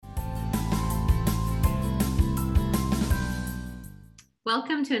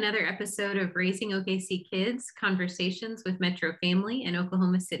Welcome to another episode of Raising OKC Kids, Conversations with Metro Family in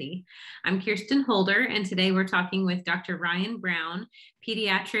Oklahoma City. I'm Kirsten Holder, and today we're talking with Dr. Ryan Brown,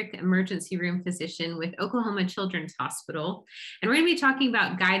 pediatric emergency room physician with Oklahoma Children's Hospital. And we're going to be talking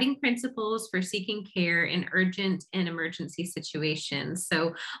about guiding principles for seeking care in urgent and emergency situations.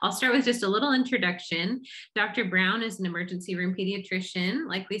 So I'll start with just a little introduction. Dr. Brown is an emergency room pediatrician,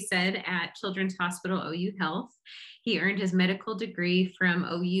 like we said, at Children's Hospital OU Health. He earned his medical degree from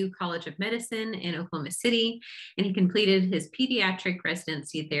OU College of Medicine in Oklahoma City, and he completed his pediatric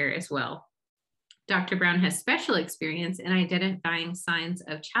residency there as well. Dr. Brown has special experience in identifying signs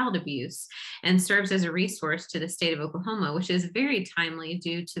of child abuse and serves as a resource to the state of Oklahoma, which is very timely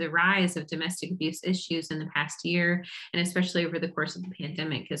due to the rise of domestic abuse issues in the past year, and especially over the course of the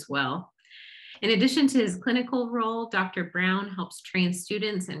pandemic as well. In addition to his clinical role, Dr. Brown helps train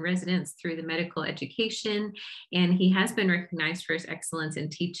students and residents through the medical education, and he has been recognized for his excellence in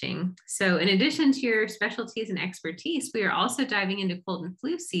teaching. So in addition to your specialties and expertise, we are also diving into cold and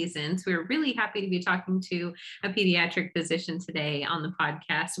flu season. So we're really happy to be talking to a pediatric physician today on the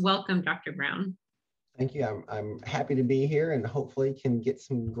podcast. Welcome, Dr. Brown. Thank you. I'm happy to be here and hopefully can get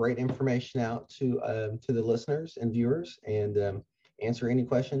some great information out to the listeners and viewers and answer any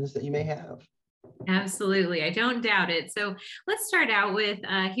questions that you may have. Absolutely. I don't doubt it. So let's start out with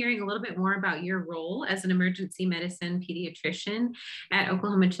hearing a little bit more about your role as an emergency medicine pediatrician at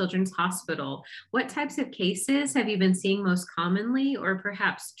Oklahoma Children's Hospital. What types of cases have you been seeing most commonly, or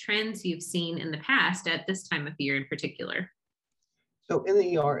perhaps trends you've seen in the past at this time of year in particular? So in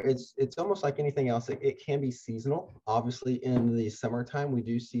the ER, it's almost like anything else. It can be seasonal. Obviously, in the summertime, we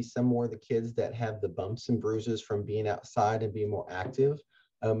do see some more of the kids that have the bumps and bruises from being outside and being more active.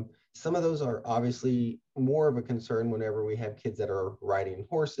 Some of those are obviously more of a concern whenever we have kids that are riding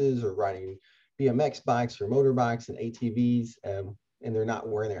horses or riding BMX bikes or motorbikes and ATVs, and they're not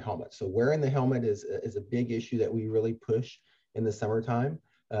wearing their helmet. So wearing the helmet is a big issue that we really push in the summertime.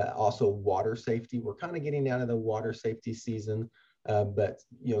 Also, water safety. We're kind of getting out of the water safety season, but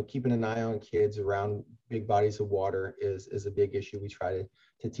keeping an eye on kids around big bodies of water is a big issue. We try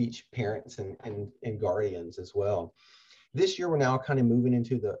to teach parents and guardians as well. This year, we're now kind of moving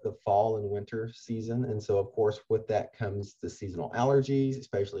into the fall and winter season. And so, of course, with that comes the seasonal allergies,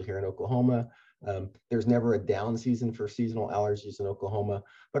 especially here in Oklahoma. There's never a down season for seasonal allergies in Oklahoma.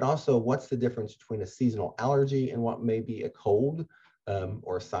 But also, what's the difference between a seasonal allergy and what may be a cold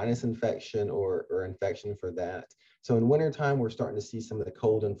or a sinus infection or infection for that? So in wintertime, we're starting to see some of the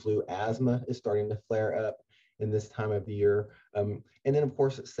cold and flu. Asthma is starting to flare up in this time of year. And then, of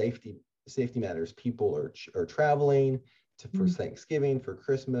course, safety matters. People are traveling for Thanksgiving, for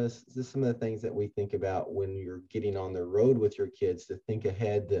Christmas. This is some of the things that we think about when you're getting on the road with your kids, to think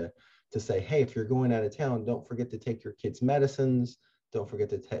ahead to say, hey, if you're going out of town, don't forget to take your kids' medicines. Don't forget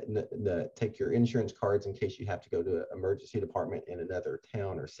to take your insurance cards in case you have to go to an emergency department in another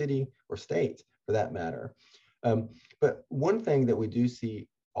town or city or state for that matter. But one thing that we do see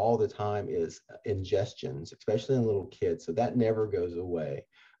all the time is ingestions, especially in little kids. So that never goes away.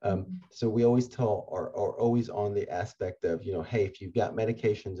 So we always are always on the aspect of, hey, if you've got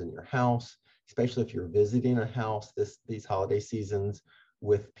medications in your house, especially if you're visiting a house these holiday seasons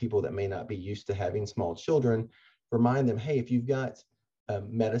with people that may not be used to having small children, remind them, hey, if you've got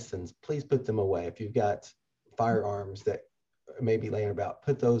medicines, please put them away. If you've got firearms that may be laying about,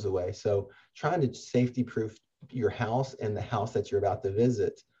 put those away. So trying to safety proof your house and the house that you're about to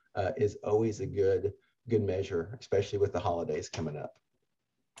visit is always a good measure, especially with the holidays coming up.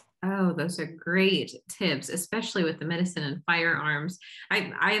 Oh, those are great tips, especially with the medicine and firearms.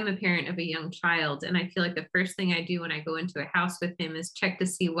 I am a parent of a young child, and I feel like the first thing I do when I go into a house with him is check to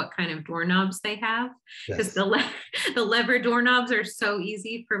see what kind of doorknobs they have, because the lever doorknobs are so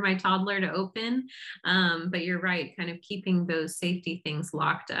easy for my toddler to open. But you're right, kind of keeping those safety things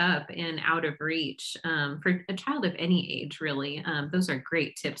locked up and out of reach for a child of any age, really. Those are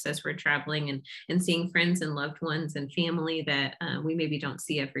great tips as we're traveling and seeing friends and loved ones and family that we maybe don't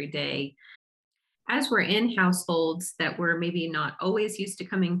see every day. As we're in households that we're maybe not always used to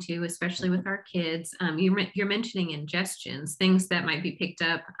coming to, especially with our kids, you're mentioning ingestions, things that might be picked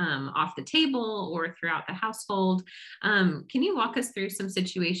up off the table or throughout the household. Can you walk us through some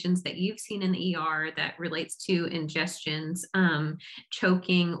situations that you've seen in the ER that relates to ingestions,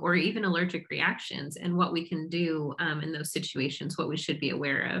 choking, or even allergic reactions, and what we can do in those situations, what we should be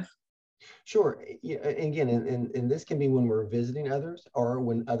aware of? Sure. Again, and this can be when we're visiting others or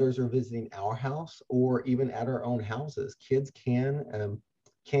when others are visiting our house or even at our own houses. Kids can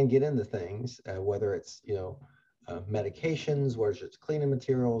get into things, whether it's, medications, whether it's cleaning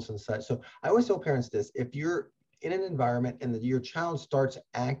materials and such. So I always tell parents this: if you're in an environment and your child starts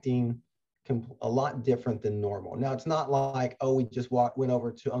acting a lot different than normal. Now, it's not like, oh, we just went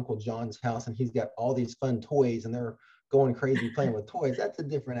over to Uncle John's house and he's got all these fun toys and they're going crazy playing with toys. That's a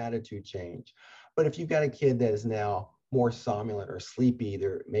different attitude change. But if you've got a kid that is now more somnolent or sleepy,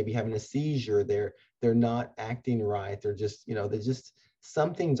 they're maybe having a seizure, they're not acting right, they're just,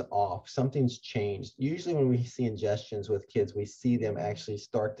 something's off, something's changed. Usually when we see ingestions with kids, we see them actually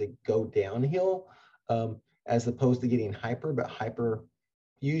start to go downhill, as opposed to getting hyper. But hyper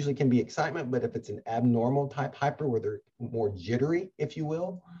usually can be excitement, but if it's an abnormal type hyper where they're more jittery, if you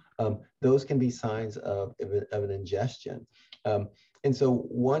will, those can be signs of an ingestion. And so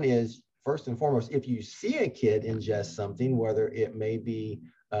one is, first and foremost, if you see a kid ingest something, whether it may be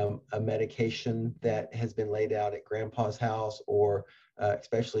a medication that has been laid out at grandpa's house, or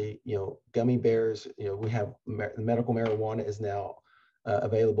especially, gummy bears, we have medical marijuana is now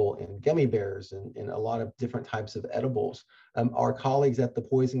available in gummy bears and in a lot of different types of edibles. Our colleagues at the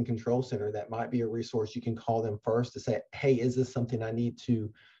Poison Control Center, that might be a resource. You can call them first to say, hey, is this something I need to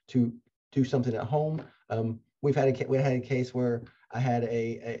do something at home? We had a case where I had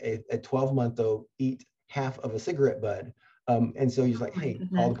a 12-month-old eat half of a cigarette bud. And so he's like, hey,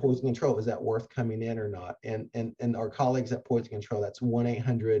 call the Poison Control. Is that worth coming in or not? And our colleagues at Poison Control, that's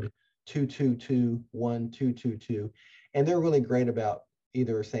 1-800-222-1222. And they're really great about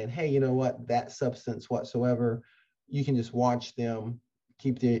either saying, hey, you know what, that substance whatsoever, you can just watch them,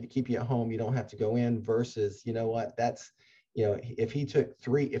 keep you at home, you don't have to go in, versus, you know what, that's, if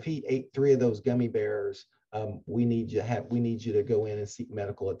he ate 3 of those gummy bears, we need you to go in and seek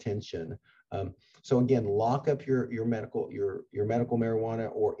medical attention. So again, lock up your medical marijuana,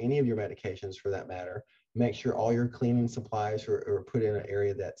 or any of your medications for that matter. Make sure all your cleaning supplies are put in an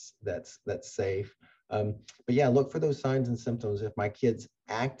area that's safe. But yeah, look for those signs and symptoms. If my kid's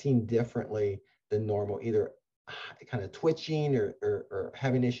acting differently than normal, either kind of twitching or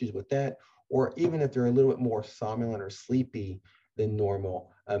having issues with that, or even if they're a little bit more somnolent or sleepy than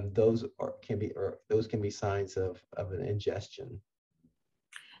normal, those can be signs of an ingestion.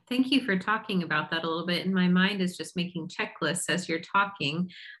 Thank you for talking about that a little bit. And my mind is just making checklists as you're talking,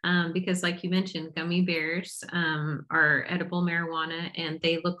 because like you mentioned, gummy bears are edible marijuana and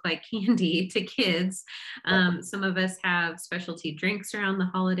they look like candy to kids. Some of us have specialty drinks around the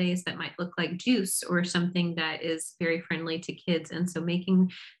holidays that might look like juice or something that is very friendly to kids. And so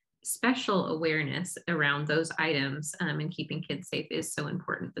making special awareness around those items and keeping kids safe is so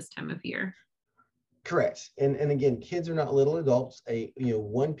important this time of year. Correct. And again, kids are not little adults.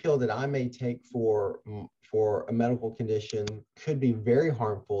 One pill that I may take for a medical condition could be very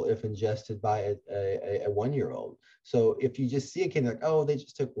harmful if ingested by a 1-year-old. So if you just see a kid like, oh, they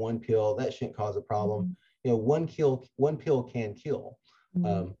just took one pill, that shouldn't cause a problem. One pill can kill.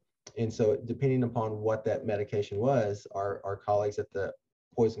 And so depending upon what that medication was, our colleagues at the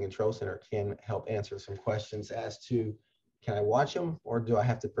Poison Control Center can help answer some questions as to, can I watch them, or do I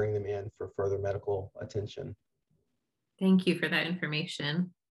have to bring them in for further medical attention? Thank you for that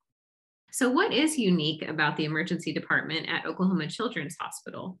information. So what is unique about the emergency department at Oklahoma Children's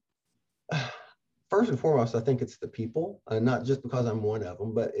Hospital? First and foremost, I think it's the people, not just because I'm one of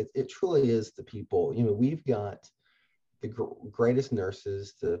them, but it truly is the people. We've got the greatest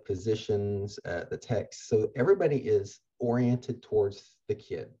nurses, the physicians, the techs. So everybody is oriented towards the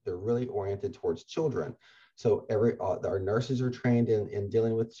kid. They're really oriented towards children. So our nurses are trained in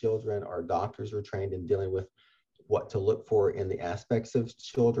dealing with children. Our doctors are trained in dealing with what to look for in the aspects of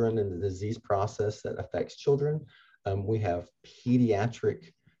children and the disease process that affects children. We have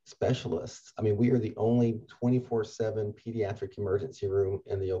pediatric specialists. I mean, we are the only 24/7 pediatric emergency room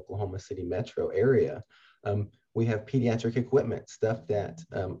in the Oklahoma City metro area. We have pediatric equipment, stuff that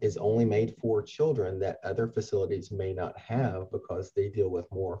is only made for children that other facilities may not have because they deal with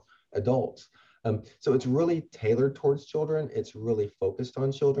more adults. So it's really tailored towards children. It's really focused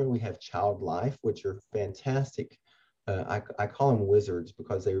on children. We have Child Life, which are fantastic. I call them wizards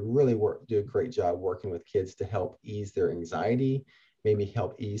because they really do a great job working with kids to help ease their anxiety, maybe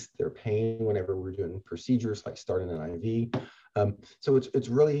help ease their pain whenever we're doing procedures like starting an IV. So it's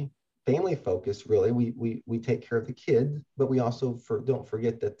really family focused. Really, we take care of the kid, but we also don't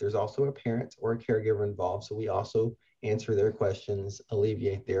forget that there's also a parent or a caregiver involved. So we also answer their questions,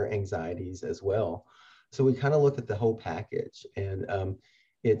 alleviate their anxieties as well. So we kind of look at the whole package, and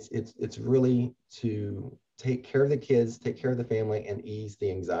it's really to take care of the kids, take care of the family, and ease the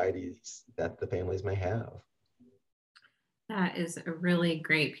anxieties that the families may have. That is a really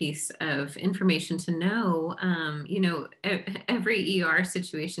great piece of information to know. Every ER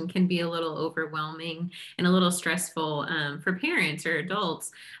situation can be a little overwhelming and a little stressful for parents or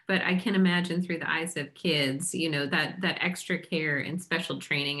adults, but I can imagine through the eyes of kids, that extra care and special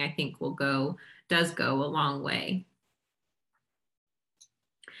training, I think does go a long way.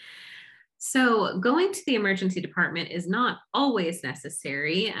 So, going to the emergency department is not always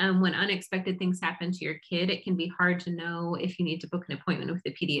necessary. When unexpected things happen to your kid, it can be hard to know if you need to book an appointment with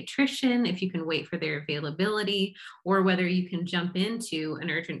a pediatrician, if you can wait for their availability, or whether you can jump into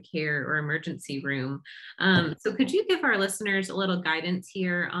an urgent care or emergency room. So, could you give our listeners a little guidance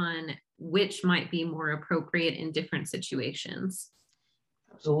here on which might be more appropriate in different situations?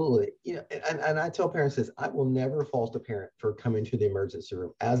 Absolutely. And I tell parents this, I will never fault a parent for coming to the emergency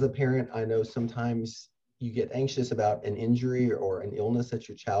room. As a parent, I know sometimes you get anxious about an injury or an illness that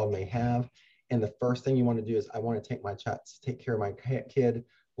your child may have. And the first thing you want to do is, I want to take care of my kid.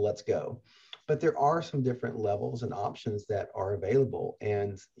 Let's go. But there are some different levels and options that are available.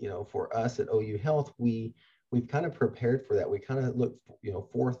 And, for us at OU Health, we've kind of prepared for that. We kind of looked,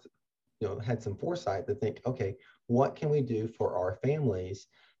 had some foresight to think, okay, what can we do for our families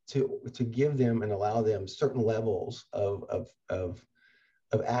to give them and allow them certain levels of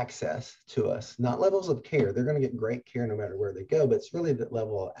access to us, not levels of care. They're going to get great care no matter where they go, but it's really that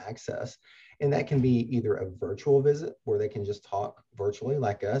level of access. And that can be either a virtual visit where they can just talk virtually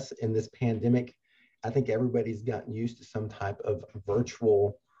like us. In this pandemic, I think everybody's gotten used to some type of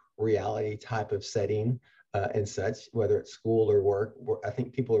virtual reality type of setting and such, whether it's school or work. I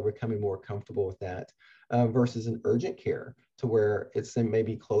think people are becoming more comfortable with that versus an urgent care, to where it's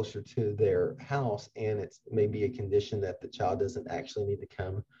maybe closer to their house and it's maybe a condition that the child doesn't actually need to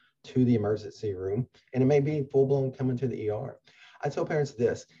come to the emergency room, and it may be full-blown coming to the ER. I tell parents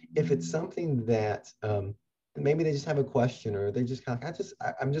this: if it's something that maybe they just have a question, or they just kind of,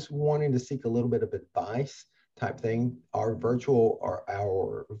 I'm just wanting to seek a little bit of advice type thing, our virtual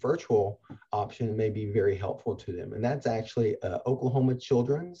option may be very helpful to them. And that's actually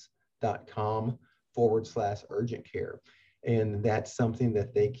oklahomachildrens.com/urgent care. And that's something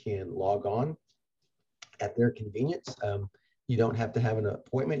that they can log on at their convenience. You don't have to have an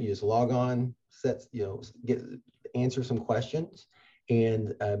appointment. You just log on, answer some questions,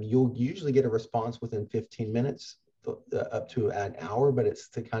 and you'll usually get a response within 15 minutes up to an hour. But it's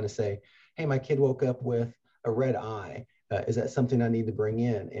to kind of say, hey, my kid woke up with a red eye. Is that something I need to bring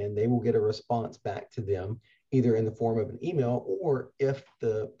in? And they will get a response back to them, either in the form of an email, or if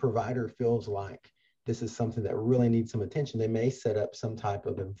the provider feels like this is something that really needs some attention, they may set up some type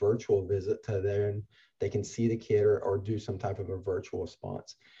of a virtual visit to there, and they can see the kid or do some type of a virtual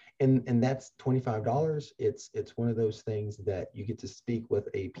response. And that's $25. It's one of those things that you get to speak with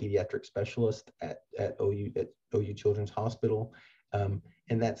a pediatric specialist at OU Children's Hospital. And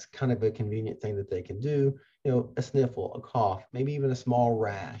that's kind of a convenient thing that they can do. A sniffle, a cough, maybe even a small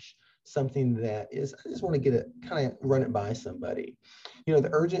rash, something that is, I just want to get it, kind of run it by somebody.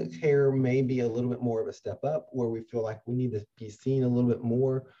 The urgent care may be a little bit more of a step up, where we feel like we need to be seen a little bit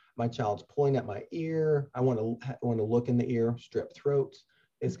more. My child's pulling at my ear. I want to look in the ear. Strep throat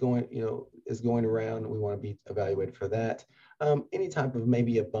is going around. We want to be evaluated for that. Any type of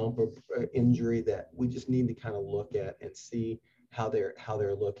maybe a bump or injury that we just need to kind of look at and see how they're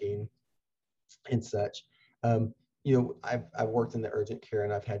looking and such. I've worked in the urgent care,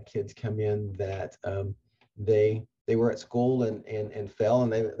 and I've had kids come in that they were at school and fell,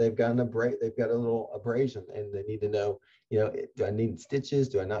 and they've got a little abrasion, and they need to know, do I need stitches?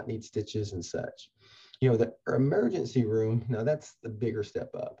 Do I not need stitches and such? The emergency room, now that's the bigger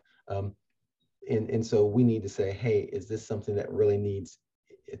step up. And so we need to say, hey, is this something that really needs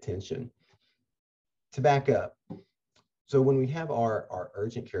attention? To back up, so when we have our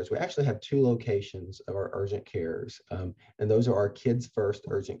urgent cares, we actually have two locations of our urgent cares, and those are our Kids First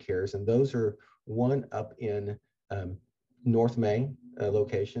urgent cares, and those are one up in North May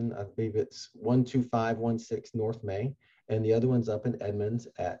location. I believe it's 12516 North May, and the other one's up in Edmonds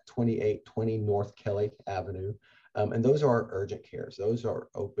at 2820 North Kelly Avenue, and those are our urgent cares. Those are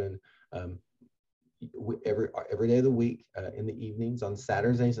open every day of the week in the evenings. On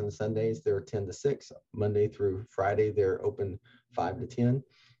Saturdays and Sundays, they're 10 to 6. Monday through Friday, they're open 5 to 10.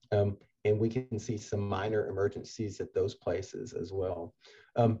 And we can see some minor emergencies at those places as well.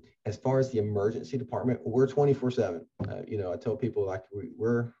 As far as the emergency department, we're 24/7. I tell people, like,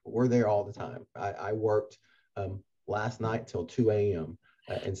 we're there all the time. I worked last night till 2 a.m.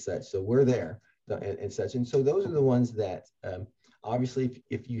 And such. So we're there and such. And so those are the ones that obviously,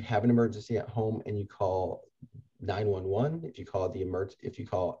 if you have an emergency at home and you call 911, if you call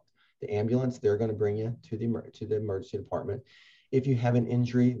the ambulance, they're going to bring you to the emergency department. If you have an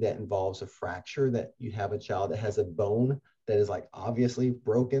injury that involves a fracture, that you have a child that has a bone that is like obviously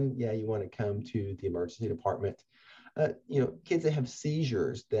broken, yeah, you want to come to the emergency department. Kids that have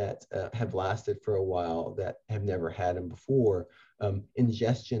seizures that have lasted for a while, that have never had them before.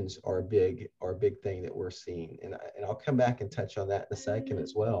 Ingestions are a big thing that we're seeing, and I'll come back and touch on that in a second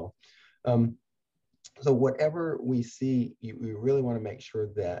as well. So whatever we see, we really want to make sure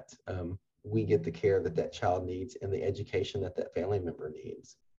that we get the care that child needs and the education that family member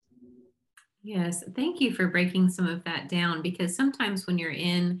needs. Yes, thank you for breaking some of that down, because sometimes when you're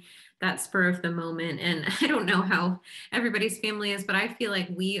in that spur of the moment, and I don't know how everybody's family is, but I feel like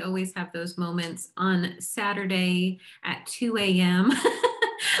we always have those moments on Saturday at 2 a.m.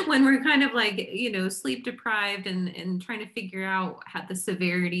 when we're kind of like, sleep deprived and trying to figure out the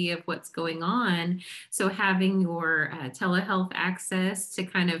severity of what's going on. So having your telehealth access to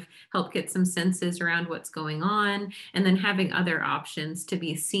kind of help get some senses around what's going on, and then having other options to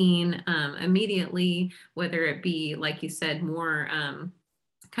be seen immediately, whether it be, like you said, more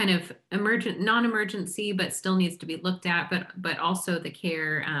kind of non-emergency, but still needs to be looked at, but also the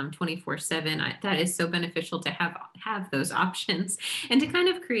care 24/7. That is so beneficial to have those options, and to kind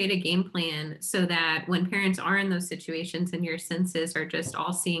of create a game plan so that when parents are in those situations and your senses are just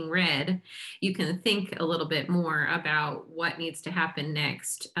all seeing red, you can think a little bit more about what needs to happen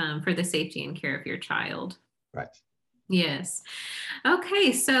next for the safety and care of your child. Right. Yes.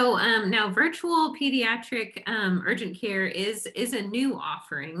 Okay, so now virtual pediatric urgent care is a new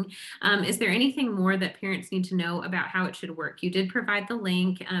offering. Is there anything more that parents need to know about how it should work? You did provide the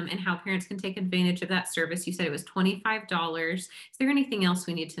link and how parents can take advantage of that service. You said it was $25. Is there anything else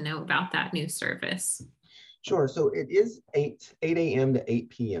we need to know about that new service? Sure. So it is 8 a.m. to 8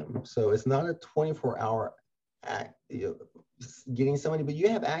 p.m. So it's not a 24-hour getting somebody, but you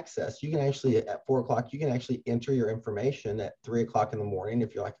have access. You can actually, at 4 o'clock, you can actually enter your information at 3 o'clock in the morning.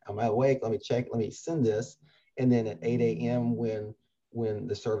 If you're like, I'm awake, let me check, let me send this. And then at 8 a.m. when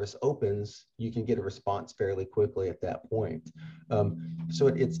the service opens, you can get a response fairly quickly at that point. So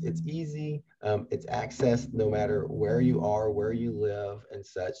it's easy. It's access no matter where you are, where you live and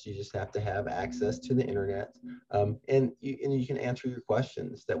such. You just have to have access to the internet. And you can answer your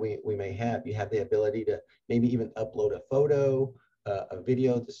questions that we may have. You have the ability to maybe even upload a photo, a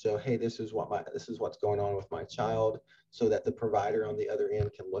video to show, hey, this is what's going on with my child, so that the provider on the other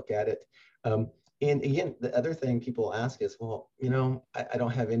end can look at it. And again, the other thing people ask is, well, I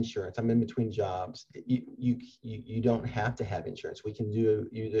don't have insurance. I'm in between jobs. You don't have to have insurance. We can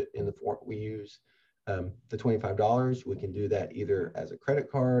use it in the form we use the $25. We can do that either as a credit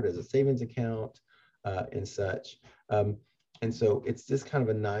card, as a savings account, and such. And so it's just kind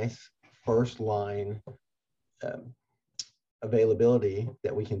of a nice first line availability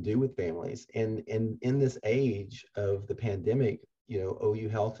that we can do with families. And in this age of the pandemic, OU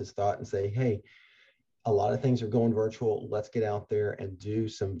Health has thought and say, hey, a lot of things are going virtual. Let's get out there and do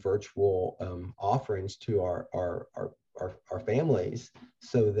some virtual offerings to our families,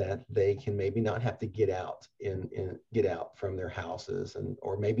 so that they can maybe not have to get out from their houses,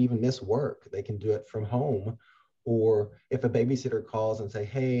 or maybe even miss work. They can do it from home. Or if a babysitter calls and say,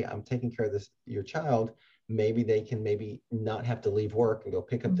 hey, I'm taking care of your child, maybe they can not have to leave work and go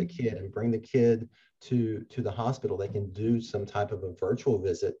pick up the kid and bring the kid to the hospital. They can do some type of a virtual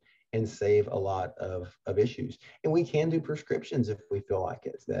visit and save a lot of issues. And we can do prescriptions if we feel like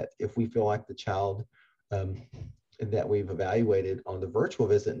it. That if we feel like the child that we've evaluated on the virtual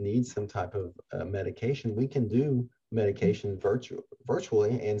visit needs some type of medication, we can do medication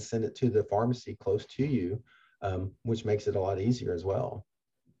virtually and send it to the pharmacy close to you, which makes it a lot easier as well.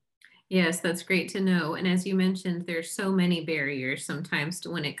 Yes, that's great to know. And as you mentioned, there's so many barriers sometimes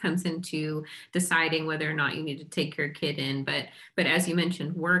when it comes into deciding whether or not you need to take your kid in. But as you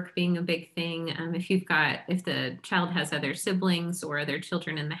mentioned, work being a big thing. If the child has other siblings or other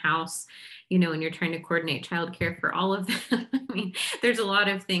children in the house, and you're trying to coordinate childcare for all of them, I mean, there's a lot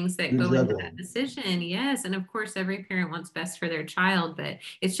of things that go into that decision. Yes, and of course, every parent wants best for their child, but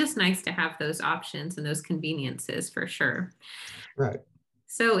it's just nice to have those options and those conveniences for sure. Right.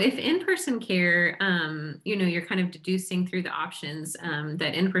 So if in-person care, you're kind of deducing through the options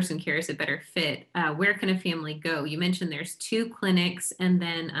that in-person care is a better fit, where can a family go? You mentioned there's 2 clinics and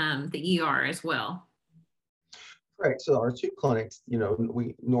then the ER as well. Right. So our 2 clinics,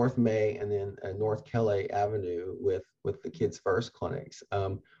 North May and then North Kelly Avenue with the Kids First clinics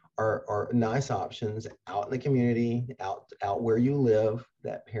are nice options out in the community, out where you live,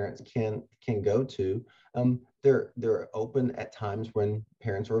 that parents can go to. They're open at times when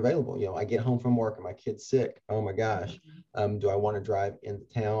parents are available. I get home from work and my kid's sick. Oh my gosh. Do I want to drive into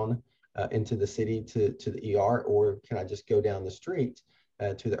town into the city to the ER, or can I just go down the street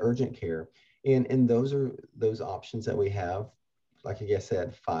to the urgent care? And those are those options that we have, like I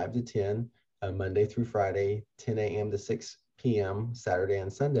said, 5 to 10, Monday through Friday, 10 a.m. to 6 p.m., Saturday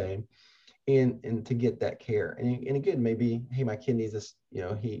and Sunday, and to get that care. And again, maybe, hey, my kid needs this,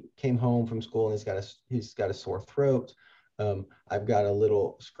 he came home from school and he's got a sore throat. I've got a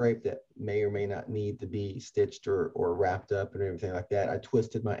little scrape that may or may not need to be stitched or wrapped up and everything like that. I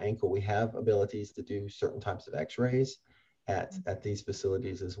twisted my ankle. We have abilities to do certain types of x-rays at these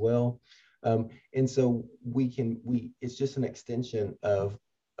facilities as well. And so it's just an extension of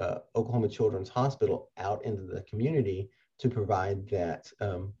Oklahoma Children's Hospital out into the community to provide that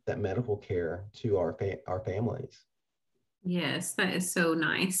medical care to our families. Yes, that is so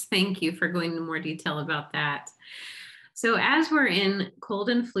nice. Thank you for going into more detail about that. So as we're in cold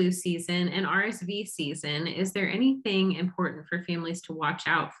and flu season and RSV season, is there anything important for families to watch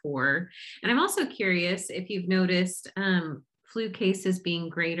out for? And I'm also curious if you've noticed flu cases being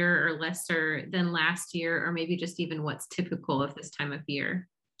greater or lesser than last year, or maybe just even what's typical of this time of year.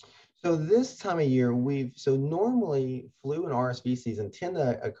 So this time of year, normally flu and RSV season tend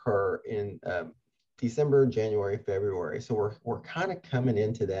to occur in December, January, February. So we're kind of coming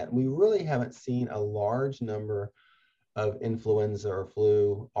into that. We really haven't seen a large number of influenza or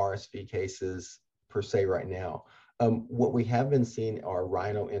flu RSV cases per se right now. What we have been seeing are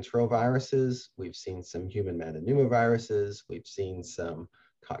rhinoenteroviruses. We've seen some human metapneumoviruses. We've seen some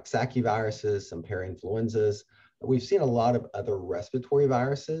Coxsackie viruses, some parainfluenzas. We've seen a lot of other respiratory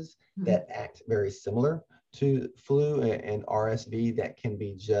viruses that act very similar to flu and RSV that can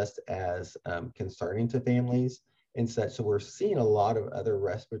be just as concerning to families and such. So we're seeing a lot of other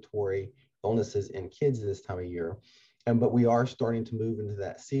respiratory illnesses in kids this time of year. But we are starting to move into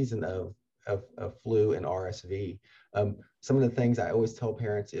that season of flu and RSV. Some of the things I always tell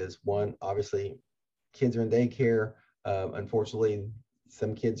parents is, one, obviously, kids are in daycare. Unfortunately,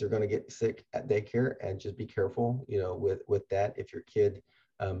 some kids are going to get sick at daycare, and just be careful, with that. If your kid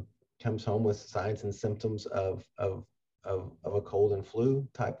comes home with signs and symptoms of a cold and flu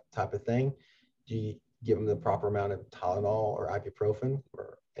type of thing, do you give them the proper amount of Tylenol or ibuprofen,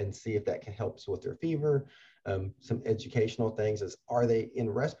 and see if that can help with their fever? Some educational things is, are they in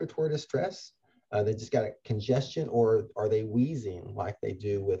respiratory distress? They just got a congestion, or are they wheezing like they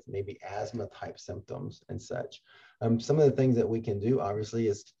do with maybe asthma type symptoms and such? Some of the things that we can do, obviously,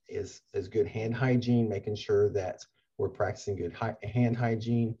 is good hand hygiene, making sure that we're practicing good hand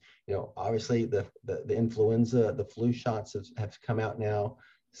hygiene. Obviously the influenza, the flu shots have come out now.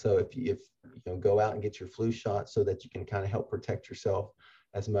 So if you go out and get your flu shot so that you can kind of help protect yourself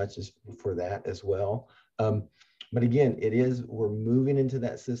as much as for that as well. But again, we're moving into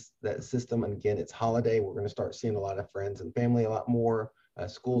that system. And again, it's holiday. We're going to start seeing a lot of friends and family a lot more.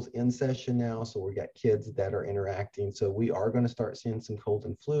 School's in session now, so we got kids that are interacting. So we are going to start seeing some cold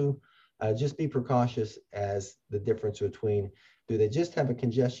and flu. Just be precautious as the difference between, do they just have a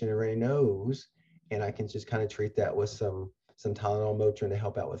congestion and runny nose, and I can just kind of treat that with some Tylenol, Motrin to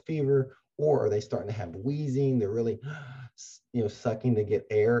help out with fever, or are they starting to have wheezing? They're really, sucking to get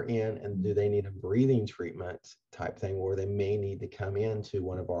air in, and do they need a breathing treatment type thing, where they may need to come into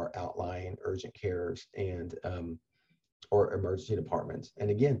one of our outlying urgent cares and or emergency departments? And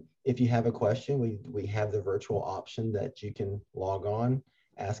again, if you have a question, we have the virtual option that you can log on,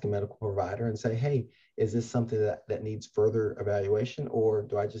 ask a medical provider and say, hey, is this something that needs further evaluation, or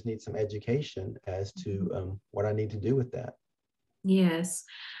do I just need some education as to what I need to do with that? Yes.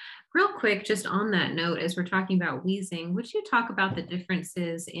 Real quick, just on that note, as we're talking about wheezing, would you talk about the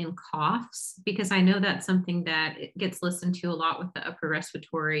differences in coughs? Because I know that's something that gets listened to a lot with the upper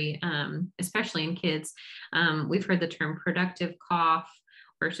respiratory, especially in kids. We've heard the term productive cough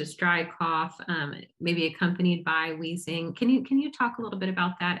versus dry cough, maybe accompanied by wheezing. Can you talk a little bit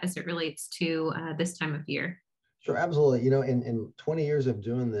about that as it relates to this time of year? Sure, absolutely. In 20 years of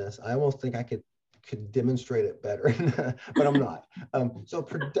doing this, I almost think I could demonstrate it better, but I'm not. So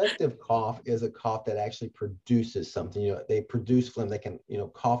productive cough is a cough that actually produces something. They produce phlegm. They can,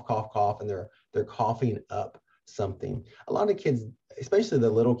 cough, cough, cough, and they're coughing up something. A lot of kids, especially the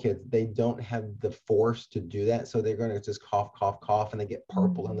little kids, they don't have the force to do that. So they're going to just cough, cough, cough, and they get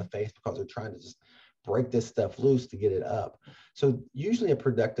purple in the face because they're trying to just break this stuff loose to get it up. So usually a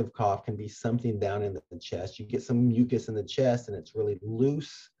productive cough can be something down in the chest. You get some mucus in the chest and it's really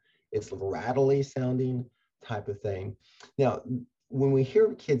loose. It's rattly sounding type of thing. Now, when we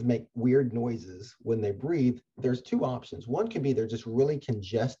hear kids make weird noises when they breathe, there's two options. One could be they're just really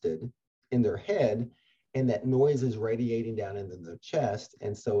congested in their head, and that noise is radiating down into their chest.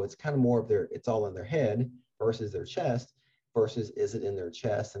 And so it's kind of more of it's all in their head versus their chest. versus is it in their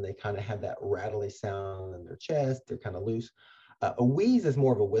chest, and they kind of have that rattly sound in their chest. They're kind of loose. A wheeze is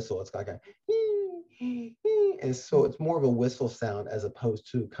more of a whistle. It's like a and so it's more of a whistle sound as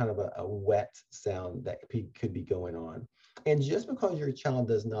opposed to kind of a wet sound that could be going on. And just because your child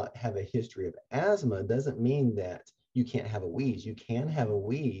does not have a history of asthma doesn't mean that you can't have a wheeze. You can have a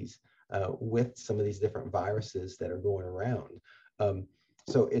wheeze with some of these different viruses that are going around.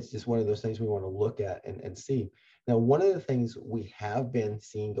 So it's just one of those things we want to look at and see. Now, one of the things we have been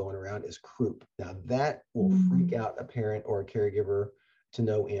seeing going around is croup. Now, that will freak out a parent or a caregiver to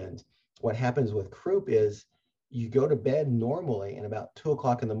no end. What happens with croup is you go to bed normally, and about 2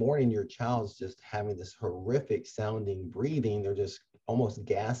 o'clock in the morning, your child's just having this horrific sounding breathing. They're just almost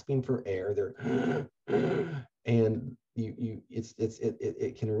gasping for air. They're and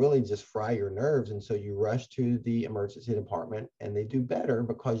it can really just fry your nerves. And so you rush to the emergency department, and they do better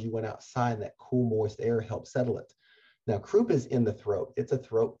because you went outside and that cool, moist air helps settle it. Now, croup is in the throat. It's a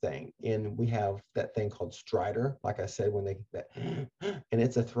throat thing. And we have that thing called stridor, like I said, and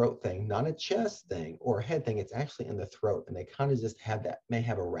it's a throat thing, not a chest thing or a head thing. It's actually in the throat. And they kind of just may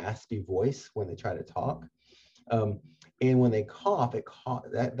have a raspy voice when they try to talk. And when they cough,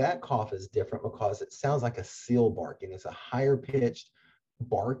 that cough is different because it sounds like a seal barking. It's a higher pitched,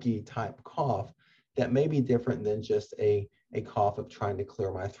 barky type cough that may be different than just a cough of trying to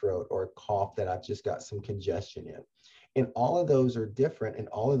clear my throat, or a cough that I've just got some congestion in. And all of those are different, and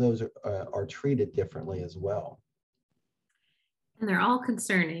all of those are treated differently as well. And they're all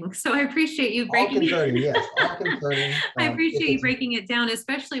concerning. So I appreciate you breaking all concerning, yes, all concerning. I appreciate you breaking it down,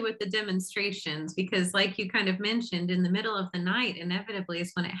 especially with the demonstrations, because like you kind of mentioned, in the middle of the night, inevitably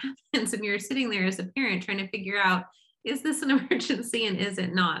is when it happens. And you're sitting there as a parent trying to figure out, is this an emergency and is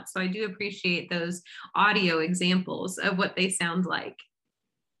it not? So I do appreciate those audio examples of what they sound like.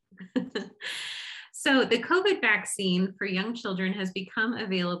 So the COVID vaccine for young children has become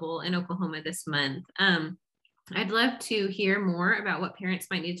available in Oklahoma this month. I'd love to hear more about what parents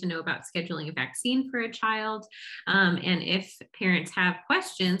might need to know about scheduling a vaccine for a child. And if parents have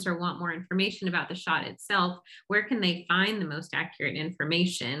questions or want more information about the shot itself, where can they find the most accurate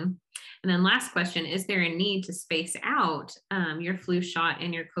information? And then last question, is there a need to space out your flu shot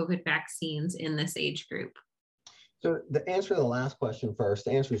and your COVID vaccines in this age group? So the answer to the last question first,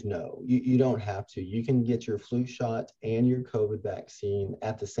 the answer is no. You don't have to. You can get your flu shot and your COVID vaccine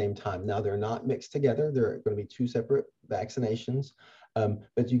at the same time. Now, they're not mixed together. They're going to be two separate vaccinations,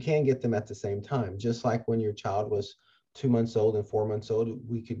 but you can get them at the same time. Just like when your child was 2 months old and 4 months old,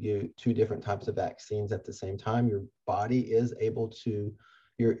 we could give two different types of vaccines at the same time. Your body is able to,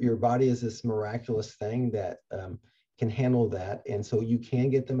 your body is this miraculous thing that can handle that. And so you can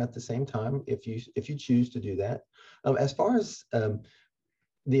get them at the same time if you choose to do that. As far as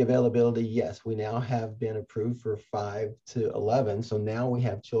the availability, yes, we now have been approved for 5 to 11. So now we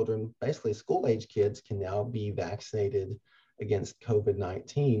have children, basically school age kids, can now be vaccinated against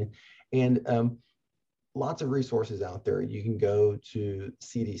COVID-19. And lots of resources out there. You can go to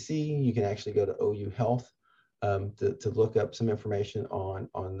CDC, you can actually go to OU Health to look up some information on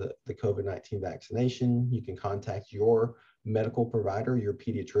the COVID-19 vaccination. You can contact your medical provider, your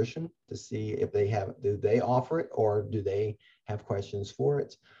pediatrician, to see if do they offer it, or do they have questions for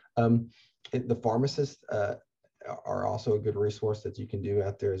it. The pharmacists are also a good resource that you can do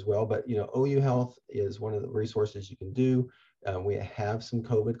out there as well. But OU Health is one of the resources you can do. We have some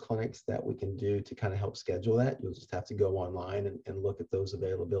COVID clinics that we can do to kind of help schedule that. You'll just have to go online and look at those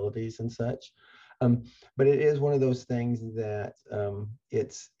availabilities and such. But it is one of those things that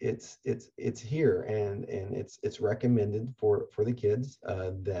it's here, and it's recommended for the kids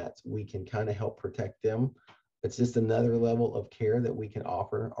that we can kind of help protect them. It's just another level of care that we can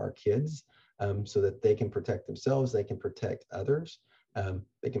offer our kids so that they can protect themselves, they can protect others,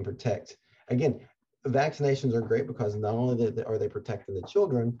 they can protect. Again, vaccinations are great because not only are they protecting the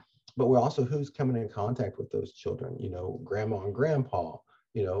children, but we're also who's coming in contact with those children. Grandma and grandpa.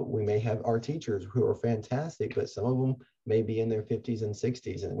 We may have our teachers who are fantastic, but some of them may be in their 50s and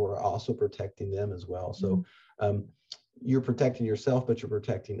 60s, and we're also protecting them as well. So you're protecting yourself, but you're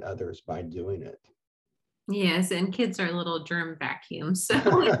protecting others by doing it. Yes, and kids are little germ vacuums, so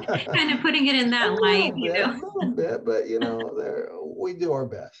kind of putting it in that light, a little bit, but we do our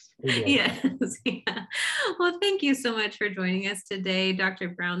best. Yes, yeah. Well, thank you so much for joining us today, Dr.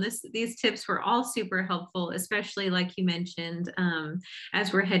 Brown. These tips were all super helpful, especially like you mentioned,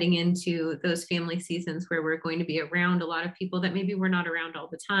 as we're heading into those family seasons where we're going to be around a lot of people that maybe we're not around all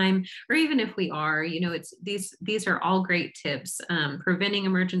the time, or even if we are, these are all great tips. Preventing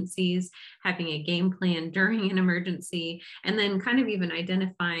emergencies, having a game plan and during an emergency, and then kind of even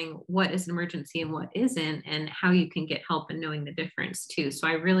identifying what is an emergency and what isn't, and how you can get help and knowing the difference too. So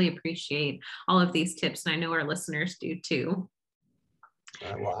I really appreciate all of these tips, and I know our listeners do too.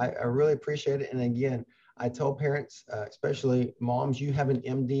 Well, I really appreciate it. And again, I tell parents, especially moms, you have an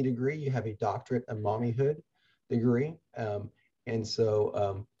MD degree, you have a doctorate of mommyhood degree. And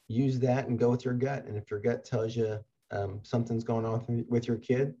so use that and go with your gut. And if your gut tells you something's going on with your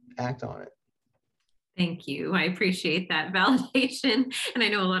kid, act on it. Thank you. I appreciate that validation. And I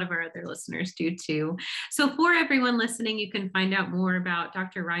know a lot of our other listeners do too. So for everyone listening, you can find out more about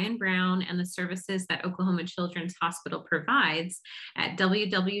Dr. Ryan Brown and the services that Oklahoma Children's Hospital provides at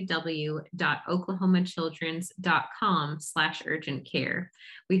www.oklahomachildrens.com/urgent care.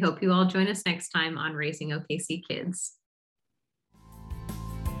 We hope you all join us next time on Raising OKC Kids.